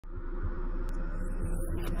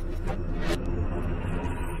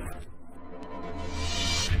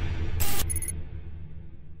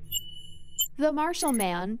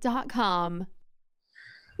themarshallman.com.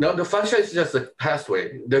 Now, the fascia is just a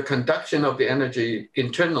pathway. The conduction of the energy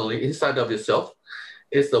internally inside of yourself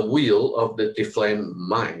is the wheel of the deflamed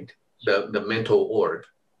mind, the mental orb,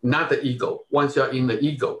 not the ego. Once you're in the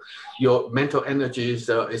ego, your mental energy is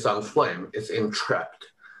on flame, it's entrapped,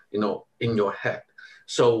 in your head.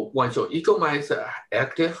 So once your ego mind is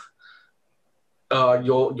active,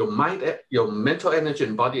 your mind, your mental energy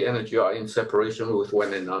and body energy are in separation with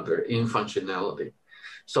one another in functionality.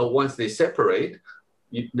 So once they separate,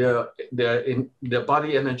 the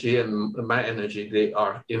body energy and mind energy, they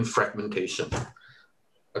are in fragmentation.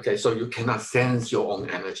 Okay, so you cannot sense your own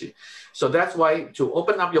energy. So that's why to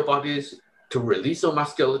open up your bodies, to release your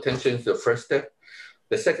muscular tension is the first step.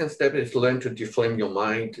 The second step is to learn to deflame your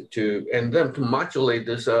mind, and then to modulate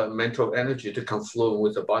this mental energy to confluent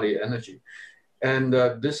with the body energy. And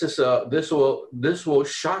this will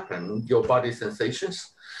sharpen your body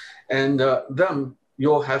sensations, and then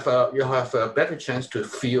you'll have a better chance to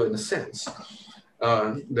feel and sense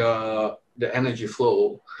the energy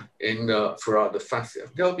flow throughout the fascia.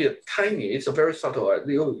 There'll be it's a very subtle,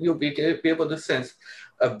 you'll be able to sense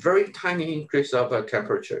a very tiny increase of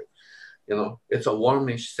temperature. It's a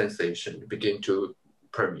warmish sensation begin to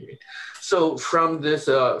permeate. So from this,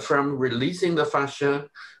 from releasing the fascia,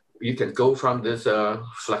 you can go from this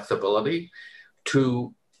flexibility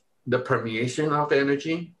to the permeation of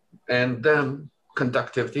energy, and then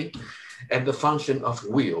conductivity, and the function of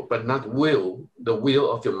will, but not will, the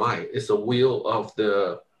will of your mind. It's the will of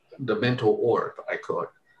the mental orb, I call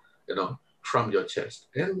it, from your chest.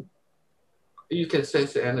 And you can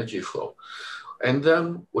sense the energy flow. And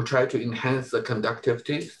then we try to enhance the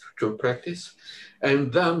conductivity through practice.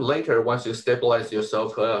 And then later, once you stabilize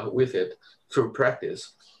yourself with it through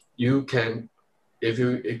practice, you can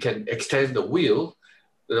extend the will,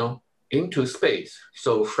 into space.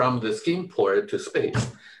 So from the skin pore to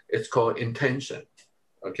space, it's called intention,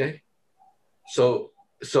 okay? So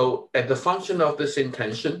at the function of this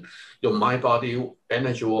intention, your mind-body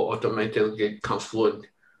energy will automatically confluent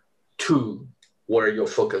to where your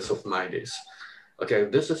focus of mind is. Okay,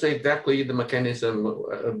 this is exactly the mechanism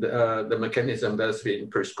that's been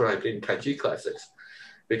prescribed in Tai Chi classics.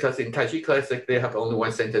 Because in Tai Chi classic, they have only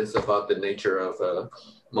one sentence about the nature of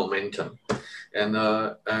momentum. And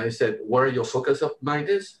I said, where your focus of mind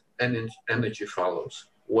is, and energy follows.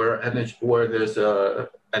 Where there's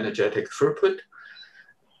energetic throughput,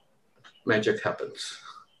 magic happens.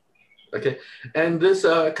 Okay, and this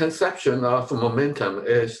conception of momentum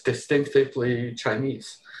is distinctively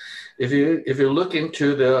Chinese. If you look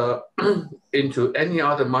into into any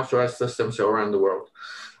other martial arts systems around the world,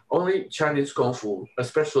 only Chinese Kung Fu,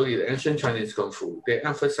 especially the ancient Chinese Kung Fu, they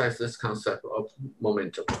emphasize this concept of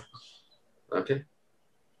momentum. Okay,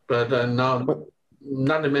 but now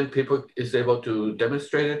not many people is able to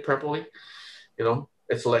demonstrate it properly.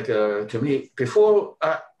 It's like to me before.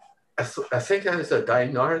 I think it's a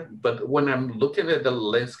dying art, but when I'm looking at the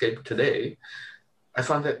landscape today, I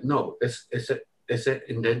found that no, it's an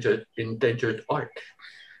endangered art.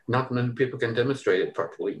 Not many people can demonstrate it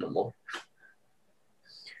properly no more.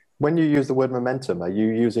 When you use the word momentum, are you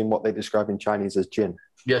using what they describe in Chinese as jin?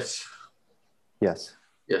 Yes. Yes.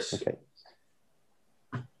 Yes. Okay.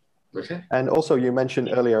 Okay. And also you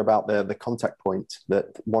mentioned earlier about the contact point,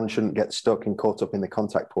 that one shouldn't get stuck and caught up in the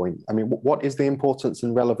contact point. I mean, what is the importance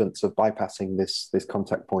and relevance of bypassing this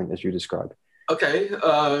contact point as you described? Okay,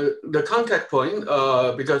 the contact point,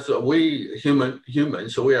 because we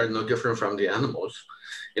humans, so we are no different from the animals,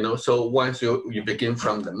 so once you begin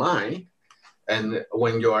from the mind, and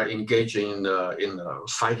when you are engaging in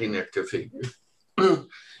fighting activity,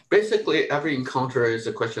 basically every encounter is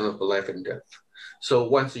a question of life and death. So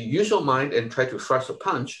once you use your mind and try to thrust a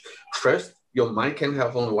punch, first, your mind can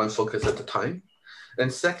have only one focus at a time.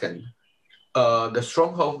 And second, the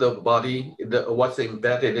stronghold of the body, what's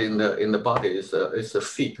embedded in the body is the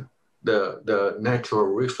fear, the natural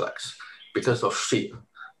reflex because of fear,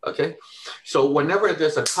 okay? So whenever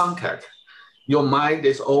there's a contact, your mind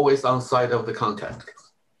is always on side of the contact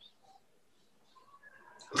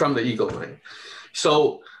from the ego mind.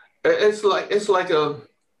 So it's like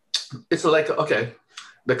okay,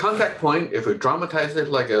 the contact point, if we dramatize it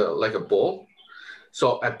like a ball,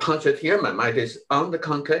 so I punch it here, my mind is on the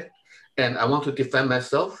contact, and I want to defend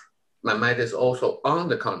myself, my mind is also on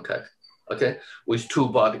the contact, okay, with two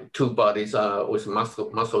bodies with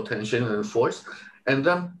muscle tension and force. And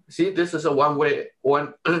then see, this is a one-way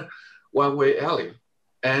alley,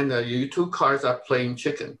 and you two cars are playing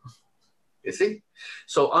chicken, you see?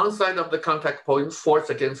 So on side of the contact point, force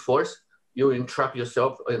against force, you entrap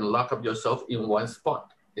yourself and lock up yourself in one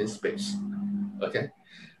spot in space, okay?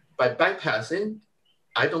 By bypassing,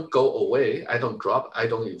 I don't go away, I don't drop, I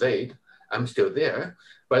don't evade, I'm still there.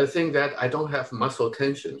 But the thing that I don't have muscle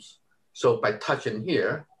tensions. So by touching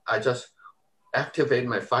here, I just activate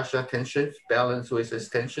my fascia tension, balance with his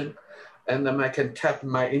tension, and then I can tap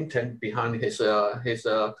my intent behind this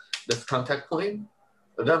contact point.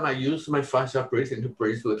 Then I use my fascia breathing to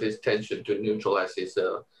breathe with his tension to neutralize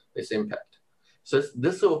his impact. So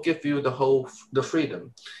this will give you the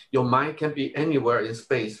freedom. Your mind can be anywhere in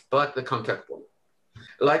space but the contact point.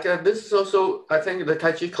 Like this is also, I think, the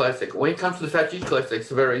Tai Chi Classic. When it comes to the Tai Chi Classic, it's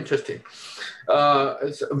very interesting.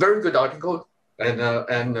 It's a very good article, and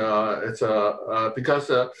it's because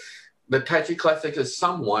the Tai Chi Classic is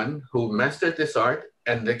someone who mastered this art,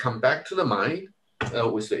 and they come back to the mind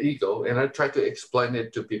with the ego, and I try to explain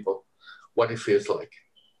it to people, what it feels like,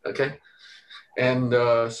 okay? And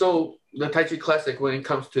so the Tai Chi Classic, when it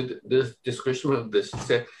comes to this description of this,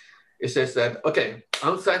 it says that, okay,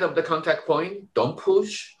 outside of the contact point, don't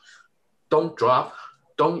push, don't drop,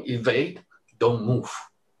 don't evade, don't move.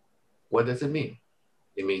 What does it mean?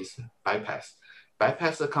 It means bypass.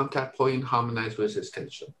 Bypass the contact point, harmonize with its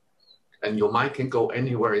tension. And your mind can go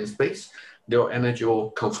anywhere in space. Your energy will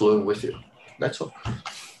confluence with you. That's all.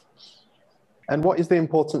 And what is the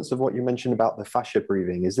importance of what you mentioned about the fascia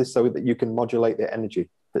breathing? Is this so that you can modulate the energy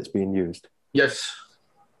that's being used? Yes.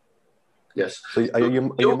 Yes. So are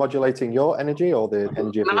you modulating your energy or the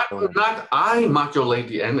energy of your opponent? Not I modulate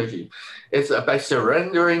the energy. It's by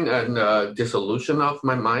surrendering and dissolution of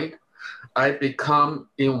my mind, I become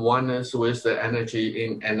in oneness with the energy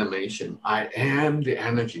in animation. I am the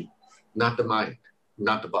energy, not the mind,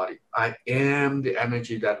 not the body. I am the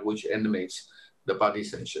energy that which animates the body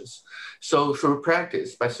sensations. So through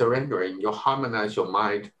practice, by surrendering, you harmonize your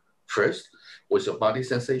mind first with your body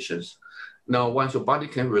sensations. Now, once your body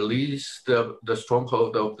can release the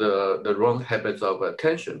stronghold of the wrong habits of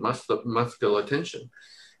attention, muscular tension,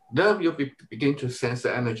 then you begin to sense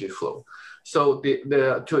the energy flow. So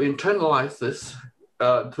to internalize this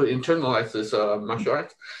martial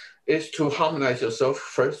art is to harmonize yourself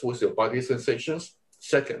first with your body sensations.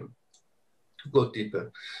 Second, go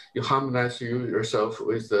deeper. You harmonize yourself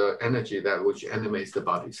with the energy that which animates the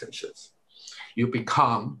body sensations. You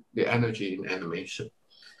become the energy in animation.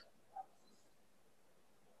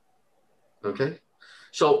 Okay,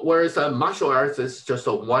 so whereas martial arts is just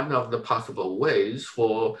one of the possible ways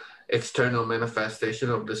for external manifestation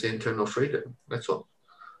of this internal freedom. That's all.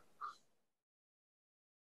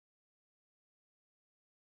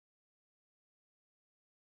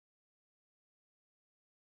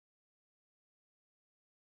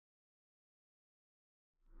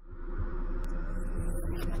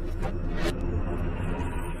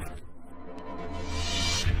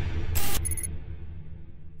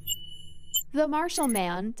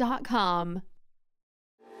 themartialman.com